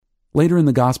Later in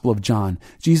the Gospel of John,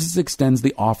 Jesus extends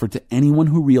the offer to anyone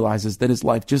who realizes that his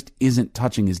life just isn't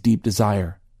touching his deep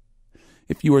desire.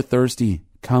 If you are thirsty,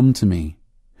 come to me.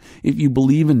 If you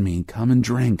believe in me, come and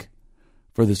drink.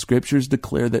 For the scriptures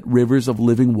declare that rivers of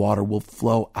living water will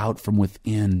flow out from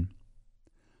within.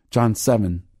 John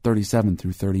 7:37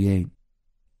 through 38.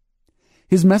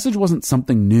 His message wasn't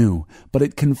something new, but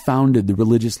it confounded the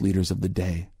religious leaders of the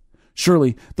day.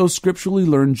 Surely, those scripturally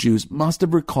learned Jews must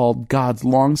have recalled God's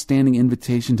long-standing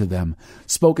invitation to them,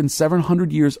 spoken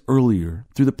 700 years earlier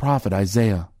through the prophet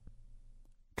Isaiah.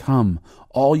 Come,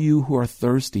 all you who are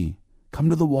thirsty, come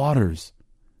to the waters.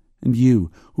 And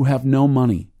you who have no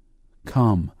money,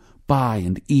 come, buy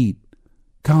and eat.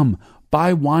 Come,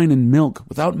 buy wine and milk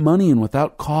without money and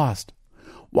without cost.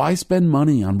 Why spend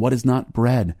money on what is not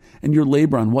bread, and your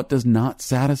labor on what does not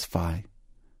satisfy?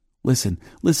 Listen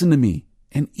to me,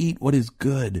 and eat what is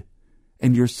good,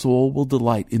 and your soul will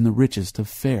delight in the richest of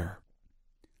fare.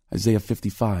 Isaiah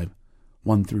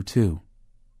 55:1 through 2.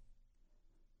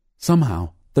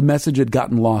 Somehow, the message had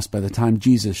gotten lost by the time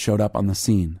Jesus showed up on the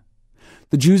scene.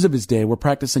 The Jews of his day were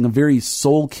practicing a very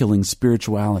soul-killing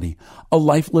spirituality, a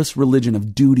lifeless religion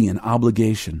of duty and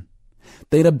obligation.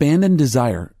 They had abandoned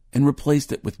desire and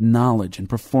replaced it with knowledge and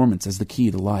performance as the key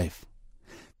to life.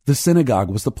 The synagogue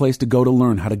was the place to go to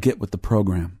learn how to get with the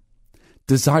program.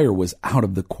 Desire was out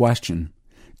of the question.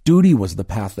 Duty was the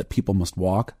path that people must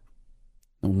walk.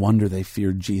 No wonder they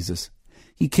feared Jesus.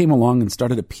 He came along and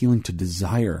started appealing to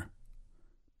desire.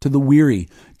 To the weary,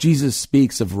 Jesus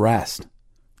speaks of rest.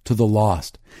 To the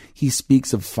lost, he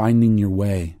speaks of finding your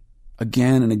way.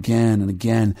 Again and again and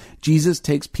again, Jesus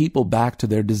takes people back to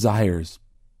their desires.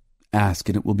 Ask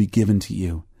and it will be given to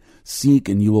you. Seek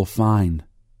and you will find.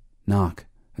 Knock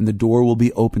and the door will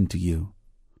be opened to you.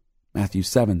 Matthew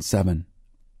 7:7.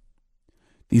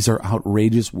 These are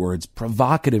outrageous words,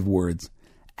 provocative words.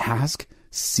 Ask,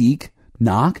 seek,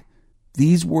 knock.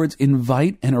 These words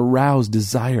invite and arouse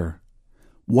desire.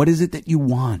 What is it that you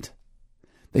want?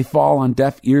 They fall on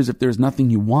deaf ears if there's nothing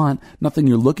you want, nothing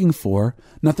you're looking for,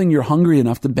 nothing you're hungry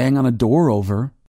enough to bang on a door over.